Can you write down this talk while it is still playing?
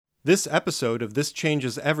This episode of This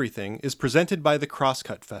Changes Everything is presented by the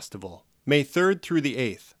Crosscut Festival, May 3rd through the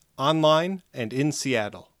 8th, online and in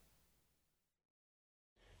Seattle.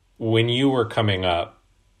 When you were coming up,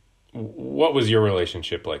 what was your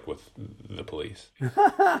relationship like with the police?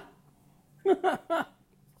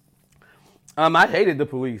 I hated the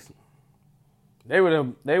police. They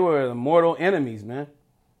were the mortal enemies, man.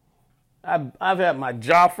 I've had my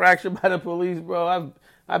jaw fractured by the police, bro.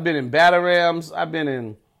 I've been in batterams.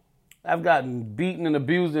 I've gotten beaten and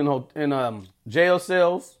abused in jail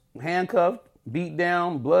cells, handcuffed, beat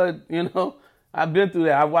down, blood. I've been through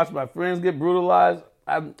that. I've watched my friends get brutalized.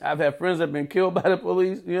 I've had friends that have been killed by the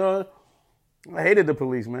police. I hated the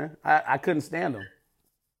police, man. I couldn't stand them.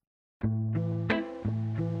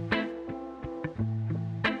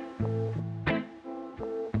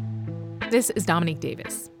 This is Dominique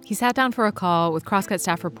Davis. He sat down for a call with Crosscut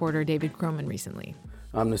staff reporter David Groman recently.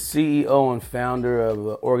 I'm the CEO and founder of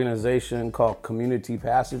an organization called Community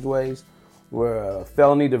Passageways. We're a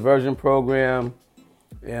felony diversion program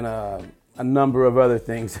and a number of other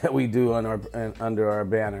things that we do under our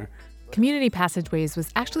banner. Community Passageways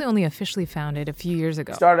was actually only officially founded a few years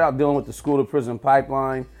ago. Started out dealing with the school-to-prison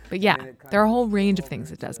pipeline. But yeah, there are a whole range of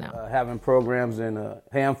things it does now. Having programs in a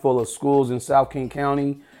handful of schools in South King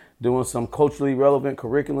County, doing some culturally relevant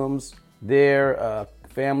curriculums there,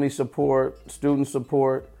 family support, student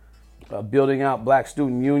support, building out Black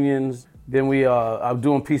student unions. Then we are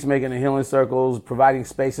doing peacemaking and healing circles, providing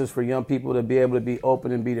spaces for young people to be able to be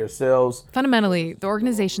open and be themselves. Fundamentally, the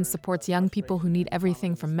organization supports young people who need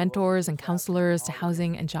everything from mentors and counselors to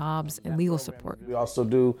housing and jobs and legal support. We also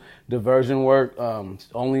do diversion work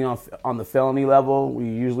only on the felony level. We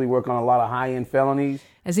usually work on a lot of high-end felonies.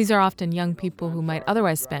 As these are often young people who might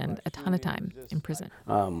otherwise spend a ton of time in prison.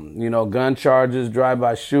 Gun charges,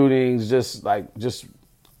 drive-by shootings, just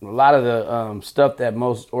a lot of the stuff that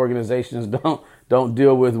most organizations don't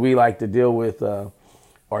deal with. We like to deal with.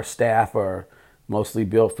 Our staff are mostly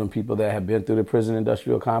built from people that have been through the prison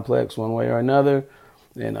industrial complex one way or another,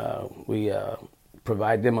 and we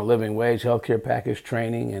provide them a living wage, healthcare package,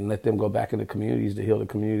 training, and let them go back into communities to heal the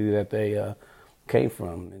community that they came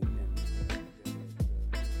from.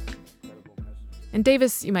 And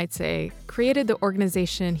Davis, you might say, created the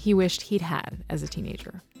organization he wished he'd had as a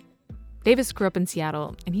teenager. Davis grew up in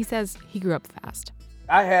Seattle, and he says he grew up fast.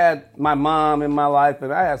 I had my mom in my life,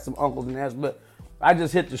 and I had some uncles and aunts, but I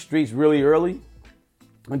just hit the streets really early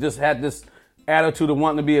and just had this attitude of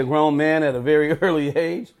wanting to be a grown man at a very early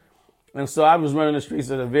age. And so I was running the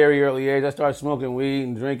streets at a very early age. I started smoking weed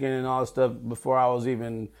and drinking and all that stuff before I was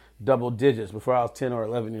even double digits, before I was 10 or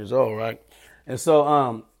 11 years old, right? And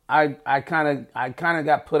so I kind of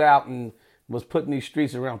got put out and was put in these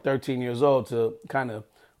streets around 13 years old to kind of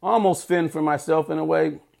almost fend for myself in a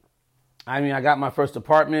way. I got my first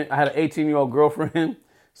apartment. I had an 18-year-old girlfriend,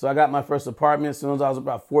 so I got my first apartment as soon as I was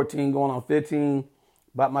about 14, going on 15.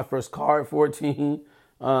 Bought my first car at 14.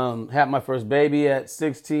 Had my first baby at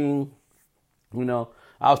 16. I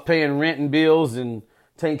was paying rent and bills and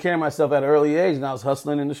taking care of myself at an early age, and I was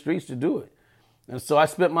hustling in the streets to do it. And so I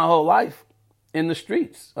spent my whole life in the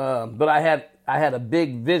streets. But I had a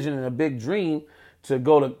big vision and a big dream to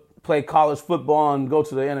go to play college football and go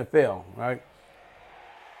to the NFL, right?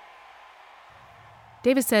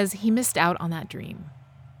 Davis says he missed out on that dream.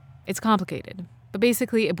 It's complicated, but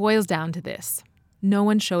basically it boils down to this. No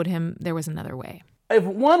one showed him there was another way. If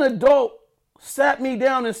one adult sat me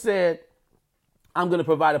down and said, I'm going to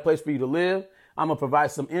provide a place for you to live, I'm going to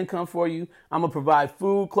provide some income for you, I'm going to provide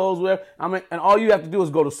food, clothes, whatever, and all you have to do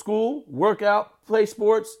is go to school, work out, play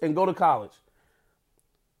sports, and go to college.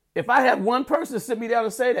 If I had one person sit me down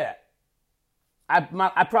and say that,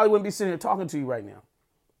 I probably wouldn't be sitting here talking to you right now.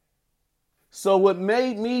 So what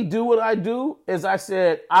made me do what I do is I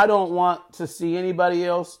said, I don't want to see anybody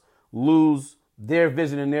else lose their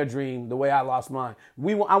vision and their dream the way I lost mine.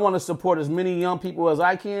 I want to support as many young people as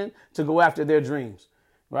I can to go after their dreams,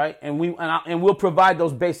 right? And we'll provide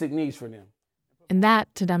those basic needs for them. And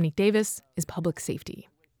that, to Dominique Davis, is public safety.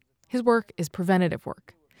 His work is preventative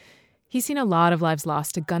work. He's seen a lot of lives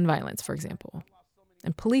lost to gun violence, for example.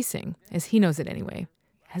 And policing, as he knows it anyway,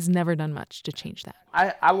 has never done much to change that.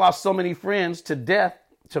 I lost so many friends to death,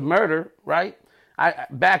 to murder, right?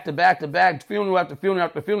 Back to back, funeral after funeral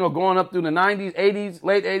after funeral, going up through the 90s, 80s,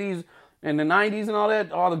 late 80s, and the 90s and all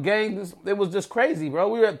that, all the gangs. It was just crazy, bro.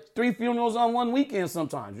 We were at 3 funerals on one weekend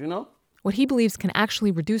sometimes, What he believes can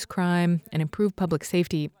actually reduce crime and improve public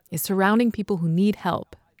safety is surrounding people who need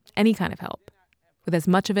help, any kind of help, with as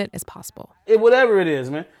much of it as possible. Whatever it is,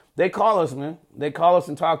 man. They call us, man. They call us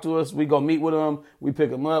and talk to us. We go meet with them. We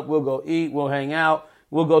pick them up. We'll go eat. We'll hang out.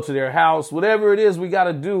 We'll go to their house. Whatever it is we got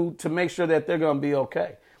to do to make sure that they're going to be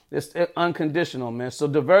okay. It's unconditional, man. So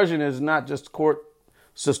diversion is not just court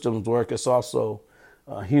systems work. It's also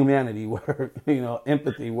humanity work,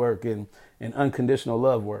 empathy work, and unconditional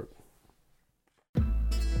love work.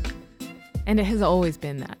 And it has always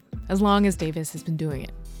been that, as long as Davis has been doing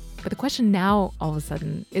it. But the question now, all of a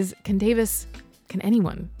sudden, is can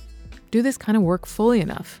anyone do this kind of work fully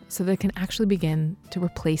enough so that it can actually begin to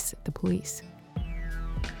replace the police?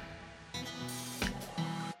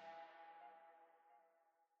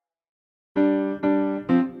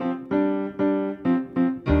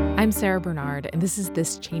 I'm Sarah Bernard, and this is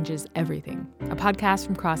This Changes Everything, a podcast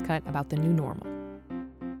from Crosscut about the new normal.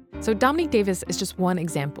 So Dominique Davis is just one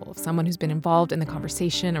example of someone who's been involved in the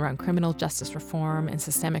conversation around criminal justice reform and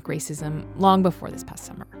systemic racism long before this past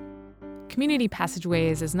summer. Community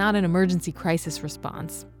Passageways is not an emergency crisis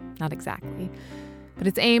response, not exactly, but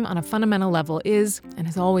its aim on a fundamental level is, and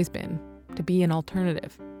has always been, to be an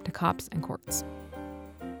alternative to cops and courts.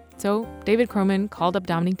 So David Kroman called up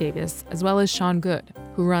Dominique Davis, as well as Sean Good,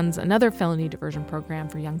 who runs another felony diversion program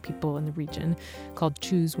for young people in the region called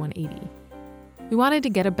Choose 180. We wanted to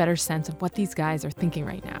get a better sense of what these guys are thinking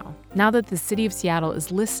right now that the city of Seattle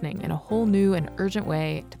is listening in a whole new and urgent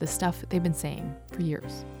way to the stuff they've been saying for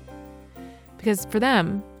years. Because for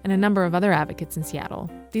them, and a number of other advocates in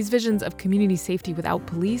Seattle, these visions of community safety without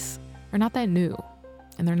police are not that new,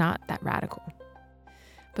 and they're not that radical.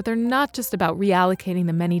 But they're not just about reallocating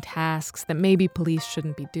the many tasks that maybe police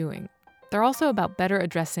shouldn't be doing. They're also about better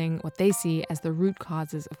addressing what they see as the root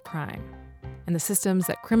causes of crime and the systems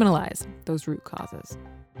that criminalize those root causes.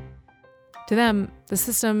 To them, the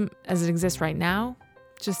system as it exists right now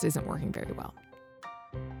just isn't working very well.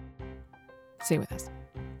 Stay with us.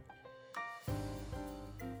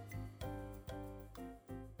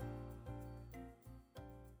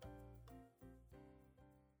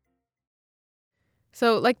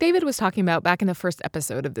 So, like David was talking about back in the first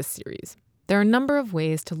episode of this series, there are a number of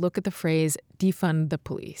ways to look at the phrase defund the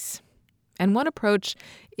police. And one approach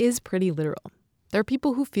is pretty literal. There are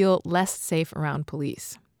people who feel less safe around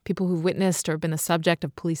police, people who've witnessed or been the subject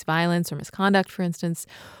of police violence or misconduct, for instance,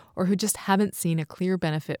 or who just haven't seen a clear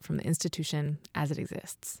benefit from the institution as it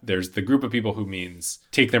exists. There's the group of people who means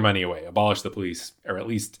take their money away, abolish the police, or at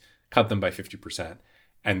least cut them by 50%.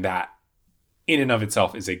 And that in and of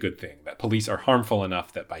itself is a good thing, that police are harmful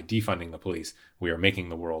enough that by defunding the police, we are making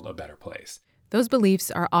the world a better place. Those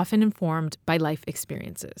beliefs are often informed by life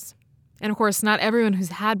experiences. And of course, not everyone who's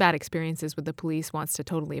had bad experiences with the police wants to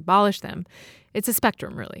totally abolish them. It's a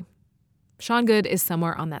spectrum, really. Sean Good is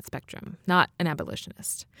somewhere on that spectrum, not an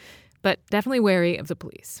abolitionist, but definitely wary of the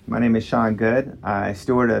police. My name is Sean Good. I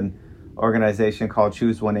steward an organization called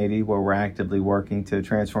Choose 180, where we're actively working to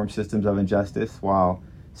transform systems of injustice while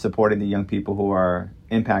supporting the young people who are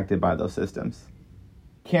impacted by those systems.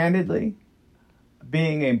 Candidly,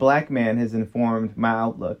 being a black man has informed my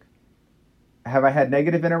outlook. Have I had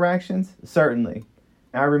negative interactions? Certainly.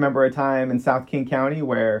 I remember a time in South King County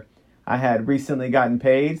where I had recently gotten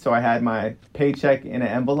paid, so I had my paycheck in an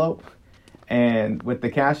envelope and with the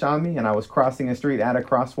cash on me, and I was crossing a street at a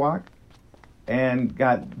crosswalk and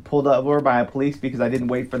got pulled over by a police because I didn't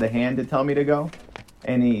wait for the hand to tell me to go.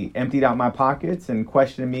 And he emptied out my pockets and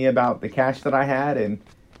questioned me about the cash that I had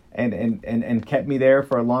and kept me there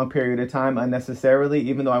for a long period of time unnecessarily,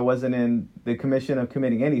 even though I wasn't in the commission of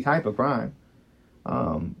committing any type of crime.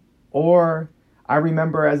 Or I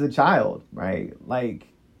remember as a child, right, like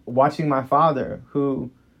watching my father, who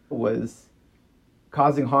was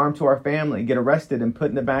causing harm to our family, get arrested and put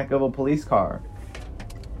in the back of a police car.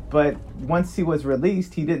 But once he was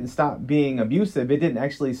released, he didn't stop being abusive. It didn't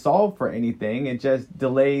actually solve for anything. It just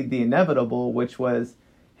delayed the inevitable, which was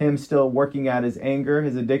him still working out his anger,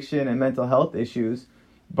 his addiction, and mental health issues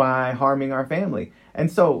by harming our family.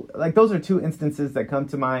 And so, like, those are two instances that come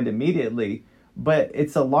to mind immediately. But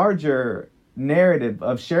it's a larger narrative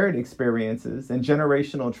of shared experiences and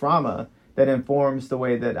generational trauma that informs the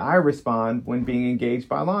way that I respond when being engaged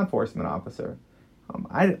by a law enforcement officer.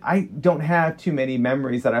 I don't have too many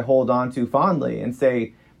memories that I hold on to fondly and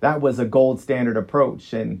say that was a gold standard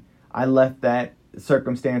approach, and I left that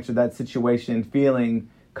circumstance or that situation feeling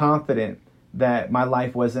confident that my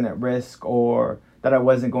life wasn't at risk or that I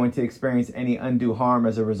wasn't going to experience any undue harm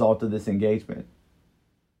as a result of this engagement.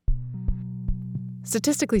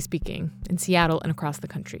 Statistically speaking, in Seattle and across the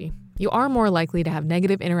country, you are more likely to have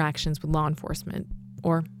negative interactions with law enforcement,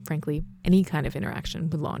 or, frankly, any kind of interaction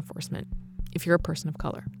with law enforcement, if you're a person of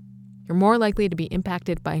color. You're more likely to be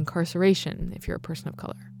impacted by incarceration if you're a person of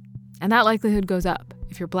color. And that likelihood goes up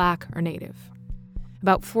if you're Black or Native.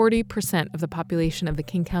 About 40% of the population of the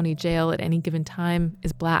King County Jail at any given time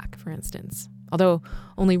is Black, for instance, although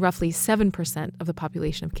only roughly 7% of the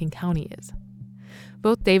population of King County is.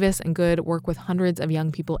 Both Davis and Good work with hundreds of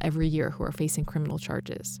young people every year who are facing criminal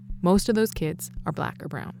charges. Most of those kids are Black or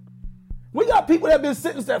brown. We got people that have been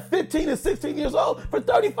sentenced at 15 and 16 years old for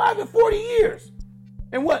 35 and 40 years.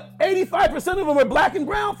 And 85% of them are Black and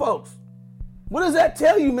brown folks. What does that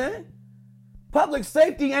tell you, man? Public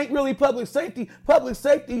safety ain't really public safety. Public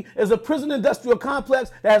safety is a prison industrial complex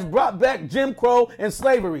that has brought back Jim Crow and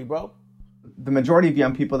slavery, bro. The majority of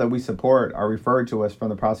young people that we support are referred to us from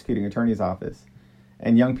the prosecuting attorney's office.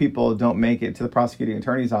 And young people don't make it to the prosecuting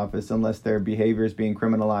attorney's office unless their behavior is being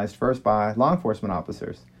criminalized first by law enforcement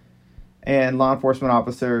officers. And law enforcement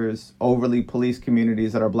officers overly police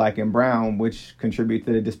communities that are Black and brown, which contribute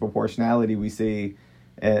to the disproportionality we see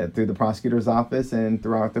through the prosecutor's office and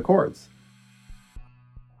throughout the courts.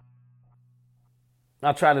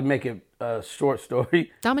 I'll try to make it a short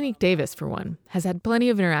story. Dominique Davis, for one, has had plenty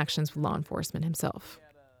of interactions with law enforcement himself,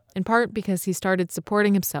 in part because he started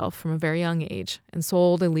supporting himself from a very young age and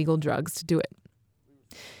sold illegal drugs to do it.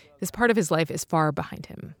 This part of his life is far behind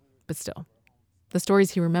him, but still, the stories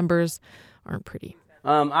he remembers aren't pretty.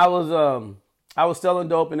 I was selling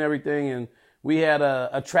dope and everything, and we had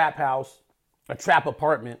a trap house, a trap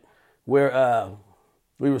apartment where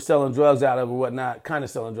we were selling drugs out of or whatnot, kind of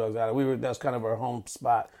selling drugs out of. That's kind of our home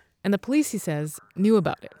spot. And the police, he says, knew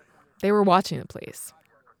about it. They were watching the place.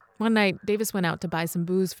 One night, Davis went out to buy some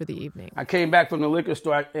booze for the evening. I came back from the liquor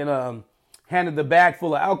store and handed the bag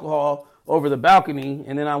full of alcohol over the balcony,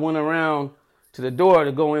 and then I went around to the door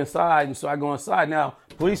to go inside, and so I go inside. Now,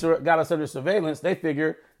 police got us under surveillance. They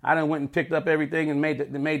figured I done went and picked up everything and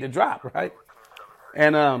made the drop, right?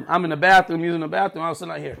 And I'm in the bathroom, using the bathroom. All of a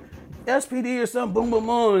sudden I hear, SPD or something, boom, boom,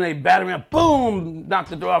 boom, and they batter me up, boom, knock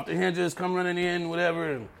the door off the hinges, come running in,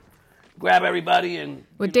 whatever, and grab everybody. And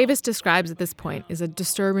what Davis describes at this point is a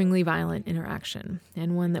disturbingly violent interaction,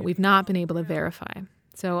 and one that we've not been able to verify.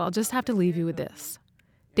 So I'll just have to leave you with this.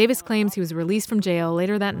 Davis claims he was released from jail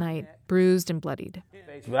later that night, bruised and bloodied.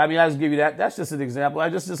 But I mean, I just give you that. That's just an example.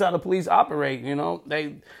 That's just how the police operate, you know.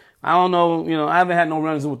 I don't know, you know, I haven't had no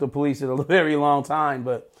run-ins with the police in a very long time,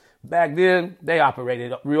 but back then, they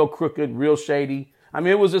operated real crooked, real shady. I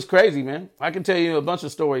mean, it was just crazy, man. I can tell you a bunch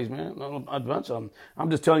of stories, man, a bunch of them.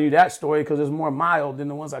 I'm just telling you that story because it's more mild than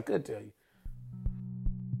the ones I could tell you.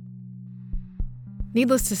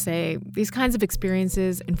 Needless to say, these kinds of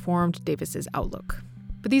experiences informed Davis's outlook.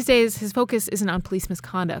 But these days, his focus isn't on police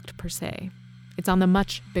misconduct per se. It's on the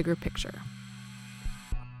much bigger picture.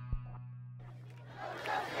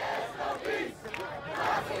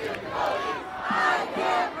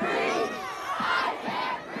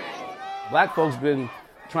 Black folks been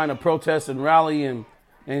trying to protest and rally and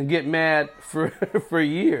get mad for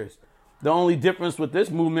years. The only difference with this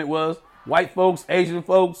movement was white folks, Asian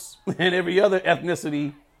folks, and every other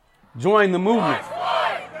ethnicity joined the movement.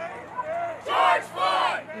 George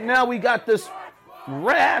Floyd! Now we got this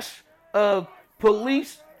rash of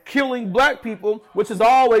police killing black people, which has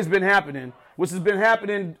always been happening, which has been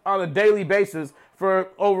happening on a daily basis for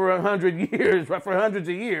over 100 years, right, for hundreds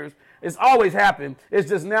of years. It's always happened. It's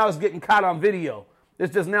just now it's getting caught on video.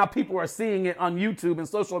 It's just now people are seeing it on YouTube and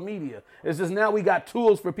social media. It's just now we got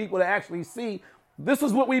tools for people to actually see. This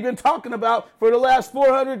is what we've been talking about for the last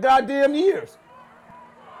 400 goddamn years.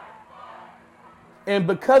 And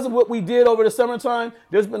because of what we did over the summertime,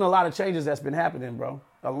 there's been a lot of changes that's been happening, bro.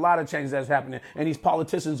 A lot of changes that's happening. And these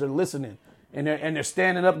politicians are listening. And they're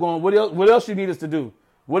standing up going, what else you need us to do?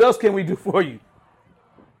 What else can we do for you?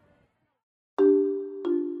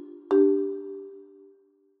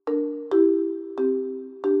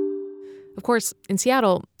 Of course, in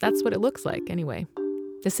Seattle, that's what it looks like anyway.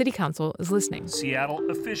 The city council is listening. Seattle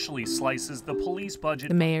officially slices the police budget.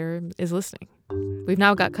 The mayor is listening. We've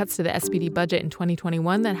now got cuts to the SPD budget in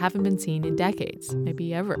 2021 that haven't been seen in decades,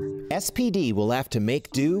 maybe ever. SPD will have to make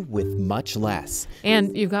do with much less.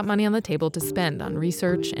 And you've got money on the table to spend on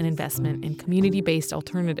research and investment in community-based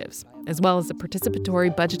alternatives, as well as a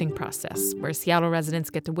participatory budgeting process where Seattle residents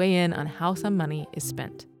get to weigh in on how some money is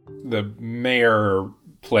spent. The mayor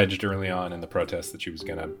pledged early on in the protest that she was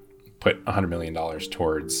going to put $100 million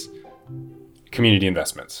towards community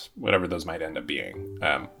investments, whatever those might end up being.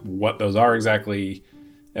 What those are exactly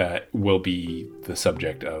will be the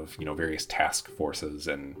subject of various task forces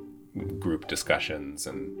and group discussions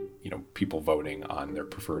and, people voting on their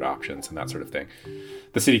preferred options and that sort of thing.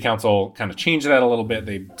 The city council kind of changed that a little bit.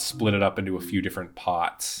 They split it up into a few different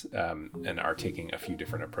pots and are taking a few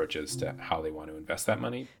different approaches to how they want to invest that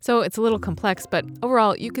money. So it's a little complex, but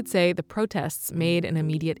overall, you could say the protests made an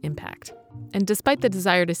immediate impact. And despite the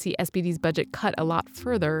desire to see SPD's budget cut a lot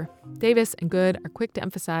further, Davis and Good are quick to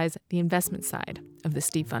emphasize the investment side of this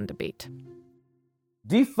defund debate.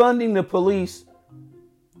 Defunding the police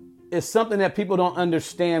is something that people don't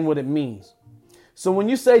understand what it means. So when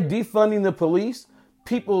you say defunding the police,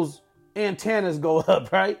 people's antennas go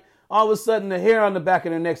up, right? All of a sudden the hair on the back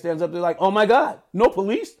of their neck stands up. They're like, oh my God, no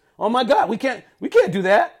police? Oh my God, we can't do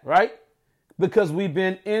that, right? Because we've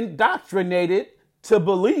been indoctrinated to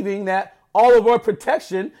believing that all of our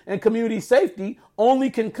protection and community safety only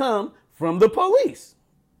can come from the police,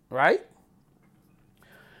 right?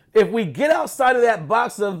 If we get outside of that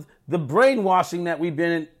box of the brainwashing that we've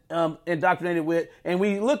been indoctrinated with, and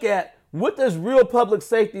we look at what does real public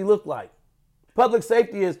safety look like? Public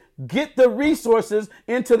safety is get the resources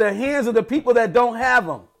into the hands of the people that don't have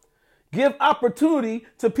them. Give opportunity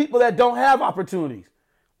to people that don't have opportunities,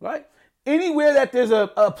 right? Anywhere that there's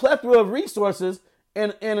a plethora of resources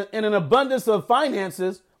and an abundance of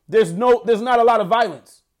finances, there's not a lot of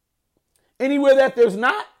violence. Anywhere that there's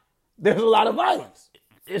not, there's a lot of violence.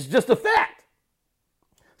 It's just a fact.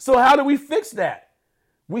 So how do we fix that?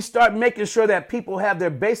 We start making sure that people have their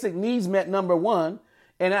basic needs met, number one,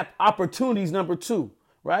 and opportunities, number two,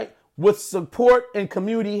 right? With support and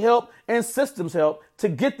community help and systems help to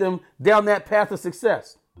get them down that path of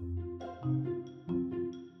success.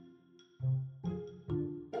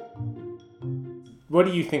 What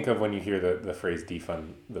do you think of when you hear the phrase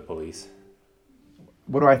defund the police?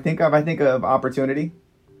 What do I think of? I think of opportunity.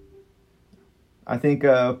 I think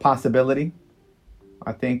of possibility.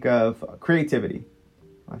 I think of creativity.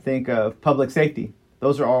 I think of public safety.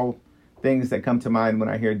 Those are all things that come to mind when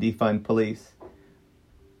I hear defund police.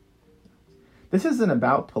 This isn't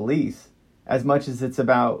about police as much as it's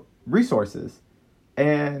about resources.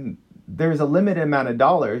 And there's a limited amount of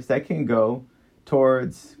dollars that can go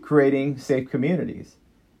towards creating safe communities.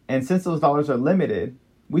 And since those dollars are limited,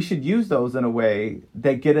 we should use those in a way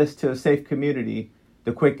that get us to a safe community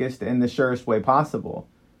the quickest and the surest way possible.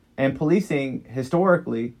 And policing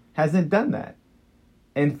historically hasn't done that.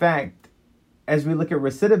 In fact, as we look at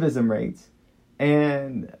recidivism rates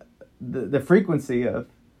and the frequency of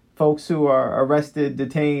folks who are arrested,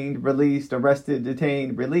 detained, released, arrested,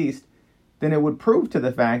 detained, released, then it would prove to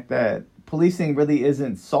the fact that policing really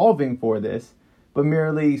isn't solving for this, but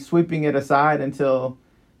merely sweeping it aside until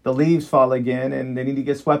the leaves fall again and they need to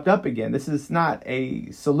get swept up again. This is not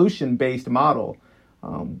a solution-based model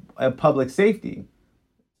of public safety.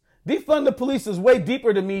 Defund the police is way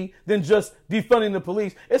deeper to me than just defunding the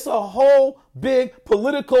police. It's a whole big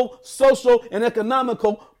political, social, and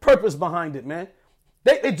economical purpose behind it, man.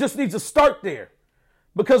 They just need to start there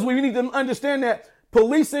because we need to understand that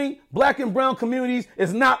policing black and brown communities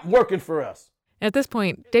is not working for us. At this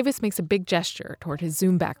point, Davis makes a big gesture toward his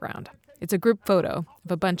Zoom background. It's a group photo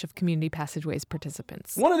of a bunch of Community Passageways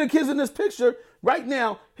participants. One of the kids in this picture, right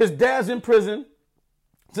now, his dad's in prison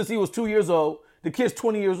since he was 2 years old. The kid's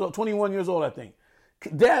 21 years old, I think.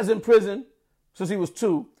 Dad's in prison since he was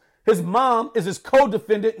 2. His mom is his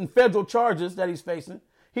co-defendant in federal charges that he's facing.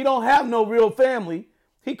 He don't have no real family.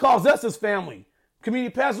 He calls us his family.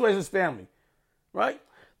 Community Passageways his family, right?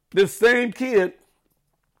 This same kid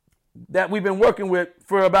that we've been working with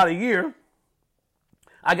for about a year,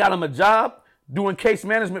 I got him a job doing case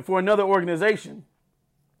management for another organization.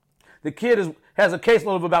 The kid has a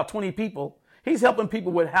caseload of about 20 people. He's helping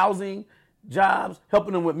people with housing, jobs,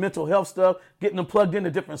 helping them with mental health stuff, getting them plugged into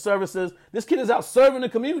different services. This kid is out serving the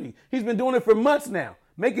community. He's been doing it for months now,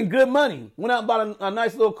 making good money. Went out and bought a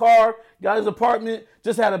nice little car, got his apartment,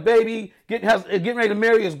 just had a baby, getting ready to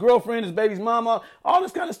marry his girlfriend, his baby's mama, all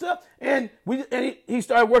this kind of stuff. And he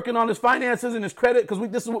started working on his finances and his credit because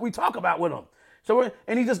this is what we talk about with him.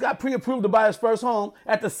 And he just got pre-approved to buy his first home.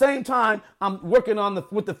 At the same time, I'm working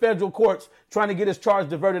with the federal courts trying to get his charge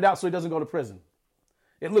diverted out so he doesn't go to prison.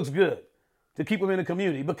 It looks good to keep him in the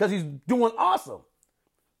community because he's doing awesome.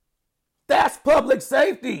 That's public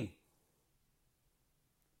safety.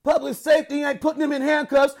 Public safety ain't putting him in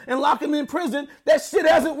handcuffs and locking him in prison. That shit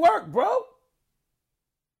hasn't worked, bro.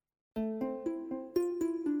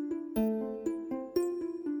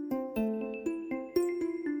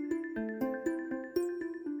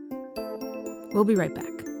 We'll be right back.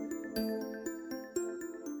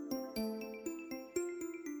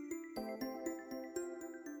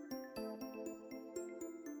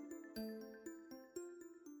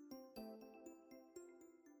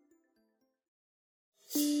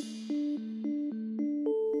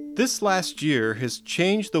 This last year has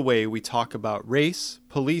changed the way we talk about race,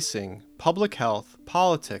 policing, public health,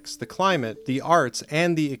 politics, the climate, the arts,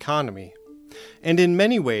 and the economy. And in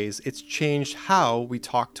many ways, it's changed how we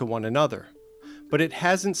talk to one another. But it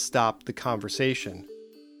hasn't stopped the conversation.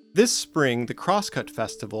 This spring, the Crosscut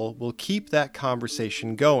Festival will keep that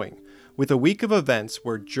conversation going, with a week of events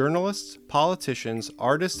where journalists, politicians,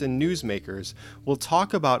 artists, and newsmakers will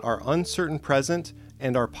talk about our uncertain present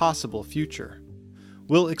and our possible future.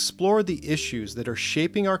 We'll explore the issues that are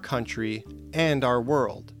shaping our country and our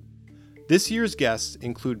world. This year's guests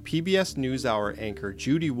include PBS NewsHour anchor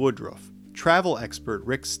Judy Woodruff, travel expert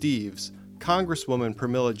Rick Steves, Congresswoman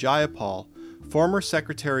Pramila Jayapal, former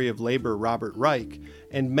Secretary of Labor Robert Reich,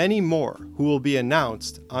 and many more who will be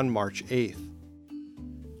announced on March 8th.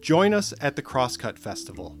 Join us at the Crosscut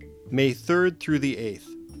Festival, May 3rd through the 8th.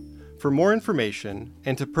 For more information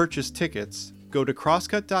and to purchase tickets, go to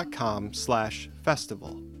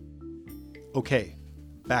crosscut.com/festival. Okay,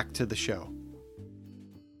 back to the show.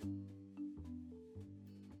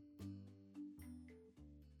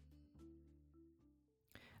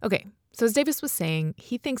 Okay, so as Davis was saying,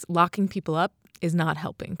 he thinks locking people up is not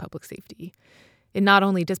helping public safety. It not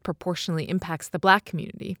only disproportionately impacts the Black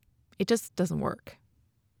community, it just doesn't work.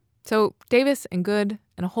 So Davis and Good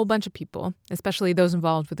and a whole bunch of people, especially those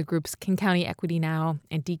involved with the groups King County Equity Now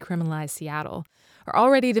and Decriminalize Seattle, are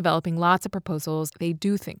already developing lots of proposals they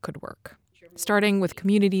do think could work, starting with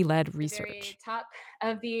community-led research. Top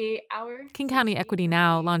of the hour. King County Equity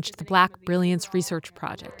Now launched the Black Brilliance Research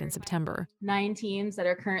Project in September. 9 teams that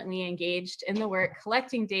are currently engaged in the work,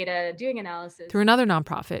 collecting data, doing analysis. Through another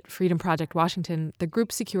nonprofit, Freedom Project Washington, the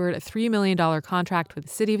group secured a $3 million contract with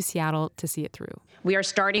the city of Seattle to see it through. We are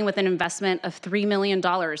starting with an investment of $3 million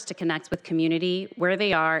to connect with community where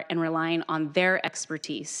they are and relying on their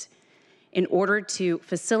expertise in order to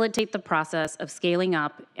facilitate the process of scaling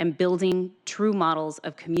up and building true models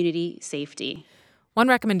of community safety. One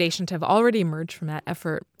recommendation to have already emerged from that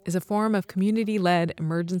effort is a form of community-led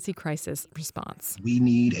emergency crisis response. We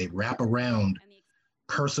need a wraparound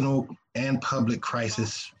personal and public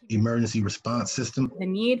crisis emergency response system. The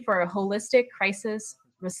need for a holistic crisis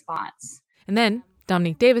response. And then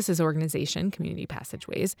Dominique Davis's organization, Community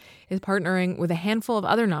Passageways, is partnering with a handful of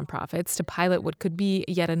other nonprofits to pilot what could be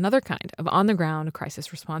yet another kind of on-the-ground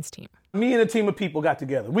crisis response team. Me and a team of people got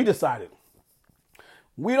together. We decided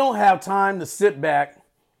we don't have time to sit back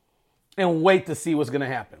and wait to see what's going to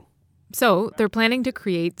happen. So they're planning to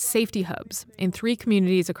create safety hubs in 3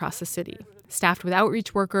 communities across the city, staffed with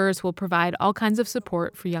outreach workers who will provide all kinds of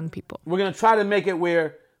support for young people. We're going to try to make it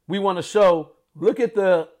where we want to show, look at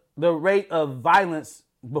the rate of violence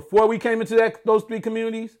before we came into those 3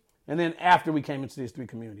 communities and then after we came into these 3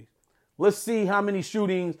 communities. Let's see how many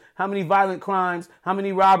shootings, how many violent crimes, how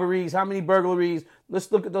many robberies, how many burglaries.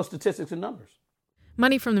 Let's look at those statistics and numbers.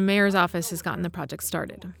 Money from the mayor's office has gotten the project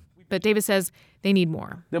started. But Davis says they need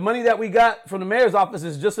more. The money that we got from the mayor's office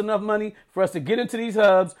is just enough money for us to get into these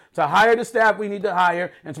hubs, to hire the staff we need to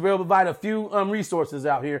hire, and to be able to provide a few resources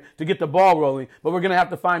out here to get the ball rolling. But we're going to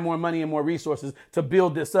have to find more money and more resources to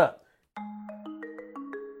build this up.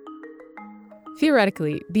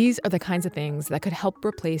 Theoretically, these are the kinds of things that could help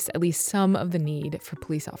replace at least some of the need for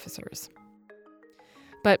police officers.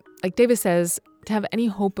 But like Davis says, to have any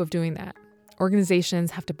hope of doing that,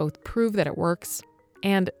 organizations have to both prove that it works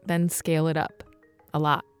and then scale it up a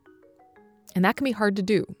lot. And that can be hard to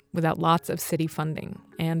do without lots of city funding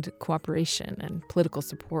and cooperation and political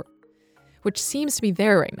support, which seems to be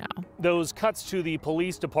there right now. Those cuts to the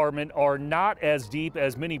police department are not as deep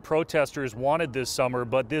as many protesters wanted this summer,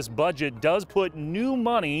 but this budget does put new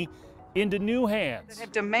money into new hands. That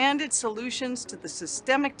have demanded solutions to the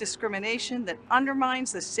systemic discrimination that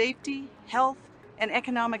undermines the safety, health, and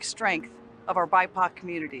economic strength of our BIPOC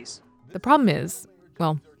communities. The problem is,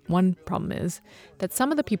 well, one problem is that some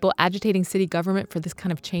of the people agitating city government for this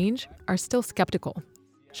kind of change are still skeptical.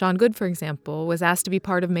 Sean Good, for example, was asked to be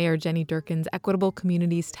part of Mayor Jenny Durkin's Equitable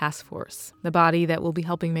Communities Task Force, the body that will be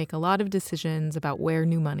helping make a lot of decisions about where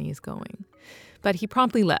new money is going. But he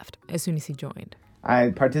promptly left as soon as he joined. I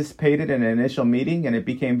participated in an initial meeting, and it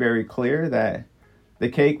became very clear that the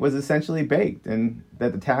cake was essentially baked and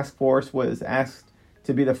that the task force was asked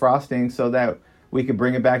to be the frosting so that we could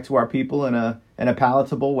bring it back to our people in a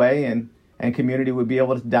palatable way, and community would be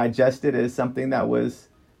able to digest it as something that was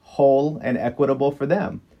whole and equitable for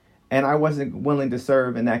them. And I wasn't willing to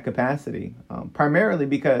serve in that capacity, primarily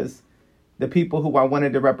because the people who I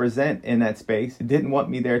wanted to represent in that space didn't want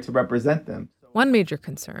me there to represent them. One major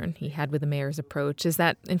concern he had with the mayor's approach is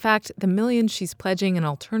that, in fact, the millions she's pledging in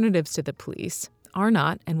alternatives to the police are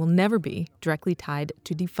not and will never be directly tied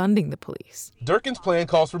to defunding the police. Durkin's plan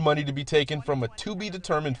calls for money to be taken from a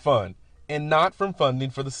to-be-determined fund and not from funding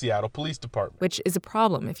for the Seattle Police Department. Which is a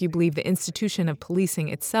problem if you believe the institution of policing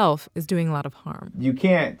itself is doing a lot of harm. You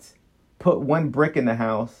can't put one brick in the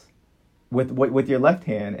house with your left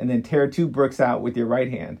hand and then tear 2 bricks out with your right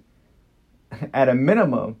hand. At a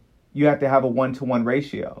minimum, you have to have a 1-to-1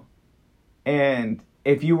 ratio. And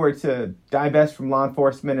if you were to divest from law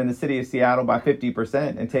enforcement in the city of Seattle by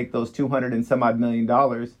 50% and take those $200 and some odd million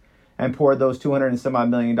and pour those $200 and some odd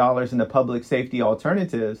million into public safety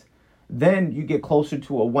alternatives, then you get closer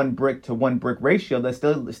to a 1 brick to 1 brick ratio that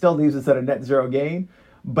still leaves us at a net zero gain.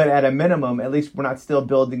 But at a minimum, at least we're not still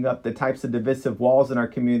building up the types of divisive walls in our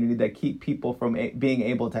community that keep people from being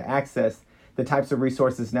able to access the types of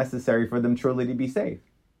resources necessary for them truly to be safe.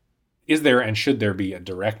 Is there and should there be a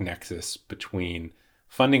direct nexus between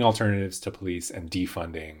funding alternatives to police and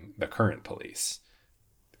defunding the current police?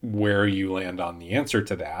 Where you land on the answer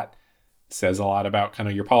to that says a lot about kind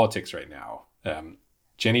of your politics right now.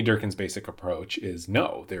 Jenny Durkin's basic approach is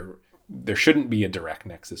no, there shouldn't be a direct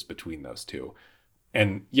nexus between those two.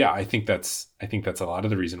 And yeah, I think that's a lot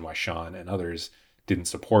of the reason why Sean and others didn't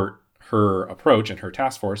support her approach and her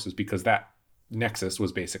task force, is because that nexus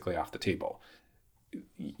was basically off the table.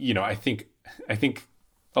 You know, I think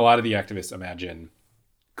a lot of the activists imagine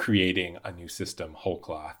creating a new system whole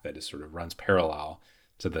cloth that is sort of runs parallel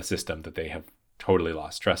to the system that they have totally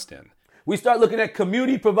lost trust in. We start looking at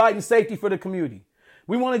community providing safety for the community.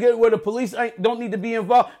 We want to get where the police don't need to be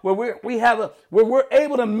involved, where we're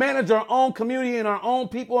able to manage our own community and our own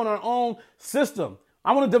people and our own system.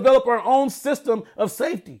 I want to develop our own system of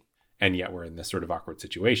safety. And yet we're in this sort of awkward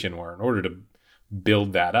situation where in order to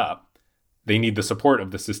build that up, they need the support of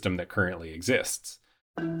the system that currently exists.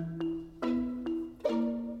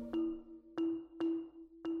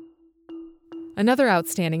 Another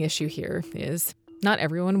outstanding issue here is not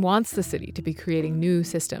everyone wants the city to be creating new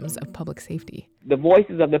systems of public safety. The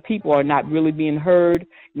voices of the people are not really being heard.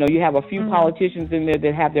 You know, you have a few politicians in there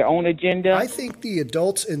that have their own agenda. I think the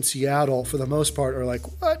adults in Seattle, for the most part, are like,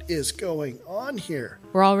 what is going on here?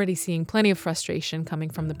 We're already seeing plenty of frustration coming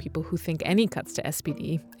from the people who think any cuts to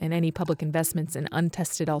SPD and any public investments in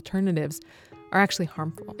untested alternatives are actually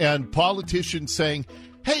harmful. And politicians saying,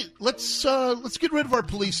 hey, let's get rid of our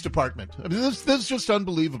police department. I mean, this is just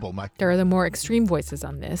unbelievable, Mike. There are the more extreme voices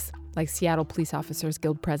on this, like Seattle Police Officers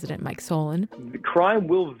Guild President Mike Solon. The crime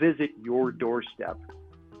will visit your doorstep,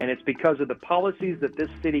 and it's because of the policies that this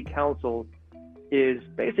city council is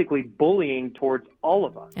basically bullying towards all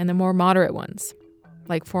of us. And the more moderate ones,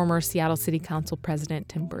 like former Seattle City Council President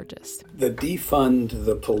Tim Burgess. The defund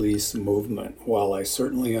the police movement, while I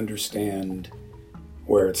certainly understand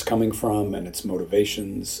where it's coming from and its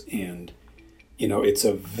motivations, and, you know, it's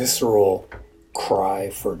a visceral cry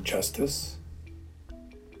for justice,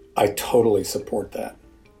 I totally support that.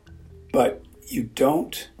 But you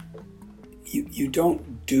don't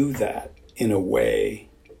do that in a way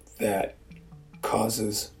that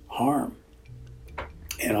causes harm.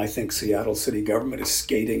 And I think Seattle city government is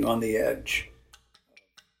skating on the edge.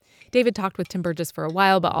 David talked with Tim Burgess for a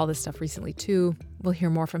while about all this stuff recently, too. We'll hear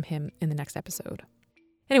more from him in the next episode.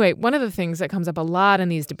 Anyway, one of the things that comes up a lot in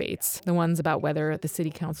these debates, the ones about whether the city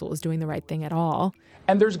council is doing the right thing at all.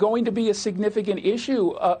 And there's going to be a significant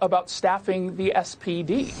issue about staffing the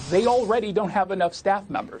SPD. They already don't have enough staff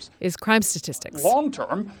members. Is crime statistics. Long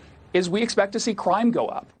term is we expect to see crime go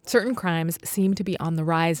up. Certain crimes seem to be on the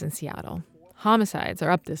rise in Seattle. Homicides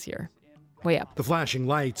are up this year. Way up. The flashing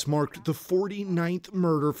lights marked the 49th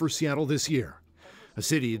murder for Seattle this year. A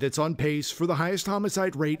city that's on pace for the highest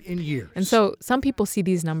homicide rate in years. And so some people see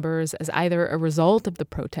these numbers as either a result of the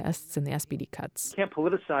protests and the SPD cuts. You can't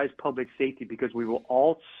politicize public safety because we will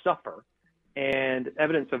all suffer. And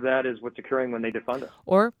evidence of that is what's occurring when they defund us.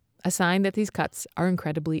 Or a sign that these cuts are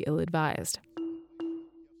incredibly ill-advised.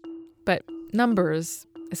 But numbers,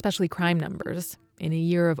 especially crime numbers, in a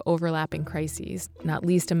year of overlapping crises, not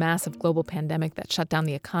least a massive global pandemic that shut down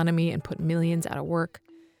the economy and put millions out of work,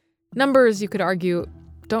 numbers, you could argue,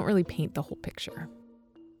 don't really paint the whole picture.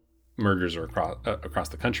 Murders across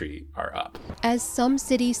the country are up. As some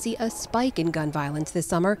cities see a spike in gun violence this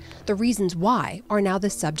summer, the reasons why are now the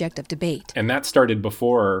subject of debate. And that started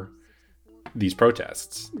before these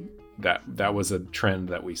protests. That was a trend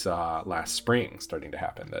that we saw last spring starting to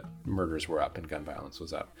happen, that murders were up and gun violence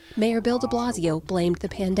was up. Mayor Bill de Blasio blamed the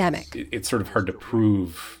pandemic. It's sort of hard to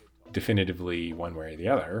prove definitively one way or the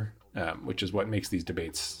other. Which is what makes these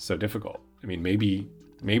debates so difficult. I mean, maybe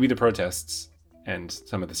the protests and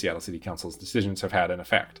some of the Seattle City Council's decisions have had an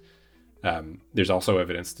effect. There's also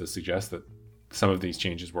evidence to suggest that some of these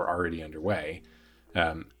changes were already underway.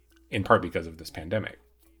 in part because of this pandemic.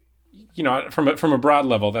 You know, from a broad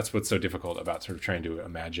level, that's what's so difficult about sort of trying to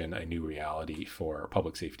imagine a new reality for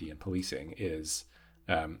public safety and policing is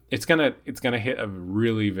it's gonna hit a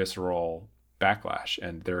really visceral backlash,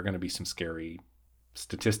 and there are going to be some scary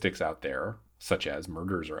statistics out there, such as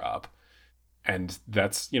murders are up, and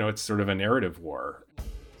that's, you know, it's sort of a narrative war.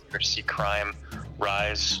 To see crime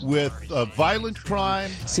rise. With violent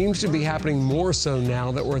crime. Seems to be happening more so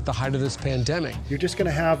now that we're at the height of this pandemic. You're just going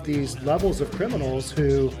to have these levels of criminals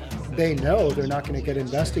who they know they're not going to get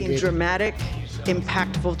investigated. Dramatic,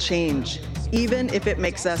 impactful change, even if it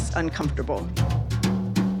makes us uncomfortable.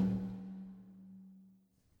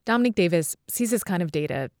 Dominic Davis sees this kind of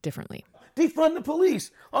data differently. Defund the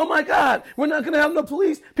police. Oh my God, we're not going to have no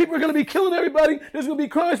police. People are going to be killing everybody. There's going to be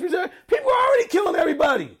crime. People are already killing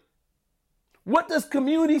everybody. What does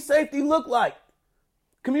community safety look like?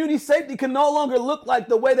 Community safety can no longer look like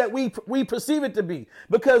the way that we perceive it to be,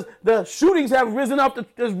 because the shootings have rising up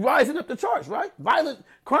the charts, right? Violent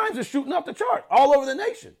crimes are shooting up the chart all over the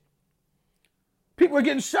nation. People are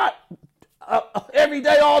getting shot every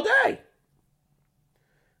day, all day.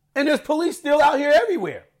 And there's police still out here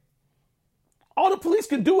everywhere. All the police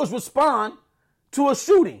can do is respond to a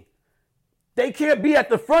shooting. They can't be at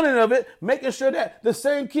the front end of it, making sure that the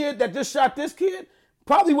same kid that just shot this kid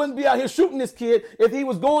probably wouldn't be out here shooting this kid if he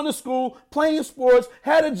was going to school, playing sports,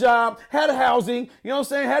 had a job, had a housing, you know what I'm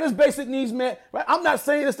saying, had his basic needs met. Right? I'm not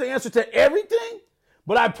saying it's the answer to everything,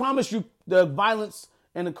 but I promise you the violence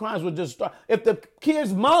and the crimes would just start. If the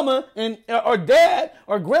kid's mama or dad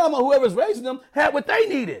or grandma, whoever's raising them, had what they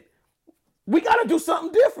needed, we got to do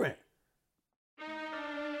something different.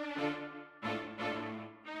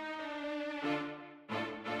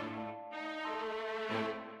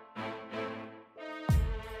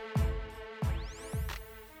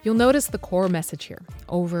 You'll notice the core message here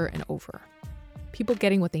over and over. People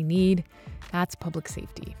getting what they need, that's public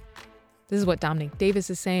safety. This is what Dominic Davis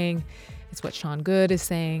is saying. It's what Sean Good is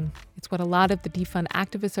saying. It's what a lot of the defund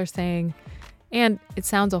activists are saying. And it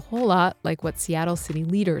sounds a whole lot like what Seattle city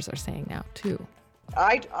leaders are saying now, too.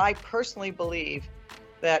 I personally believe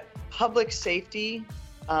that public safety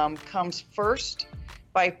comes first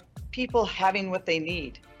by people having what they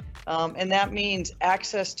need. And that means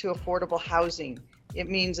access to affordable housing. It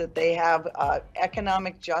means that they have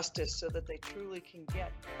economic justice so that they truly can get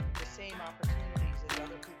the same opportunities as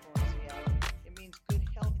other people in Seattle. It means good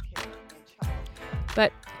health care and child care.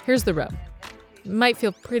 But here's the rub. It might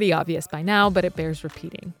feel pretty obvious by now, but it bears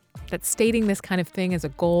repeating. That stating this kind of thing as a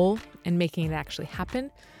goal and making it actually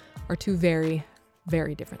happen are two very,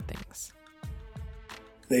 very different things.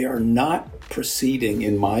 They are not proceeding,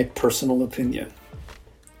 in my personal opinion,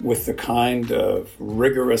 with the kind of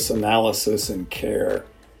rigorous analysis and care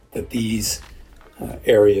that these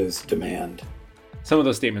areas demand. Some of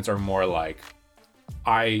those statements are more like,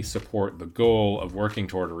 I support the goal of working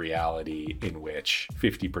toward a reality in which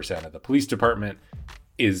 50% of the police department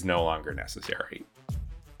is no longer necessary.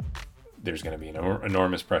 There's going to be an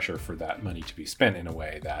enormous pressure for that money to be spent in a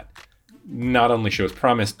way that not only shows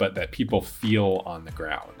promise, but that people feel on the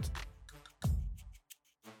ground.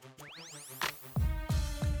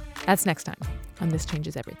 That's next time on This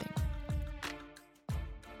Changes Everything.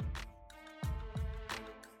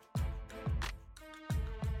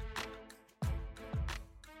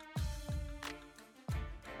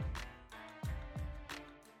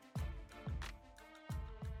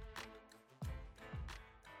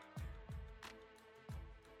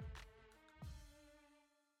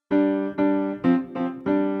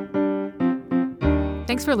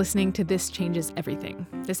 Thanks for listening to This Changes Everything.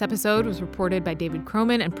 This episode was reported by David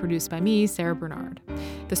Croman and produced by me, Sarah Bernard.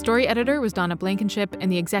 The story editor was Donna Blankenship,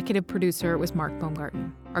 and the executive producer was Mark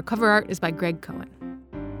Baumgarten. Our cover art is by Greg Cohen.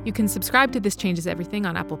 You can subscribe to This Changes Everything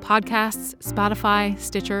on Apple Podcasts, Spotify,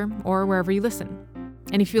 Stitcher, or wherever you listen.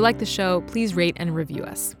 And if you like the show, please rate and review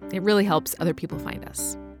us. It really helps other people find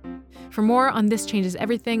us. For more on This Changes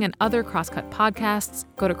Everything and other Crosscut podcasts,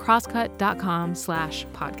 go to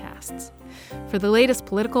crosscut.com/podcasts. For the latest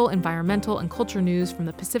political, environmental, and culture news from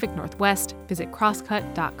the Pacific Northwest, visit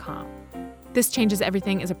crosscut.com. This Changes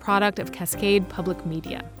Everything is a product of Cascade Public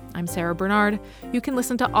Media. I'm Sarah Bernard. You can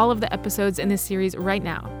listen to all of the episodes in this series right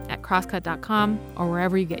now at crosscut.com or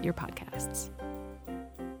wherever you get your podcasts.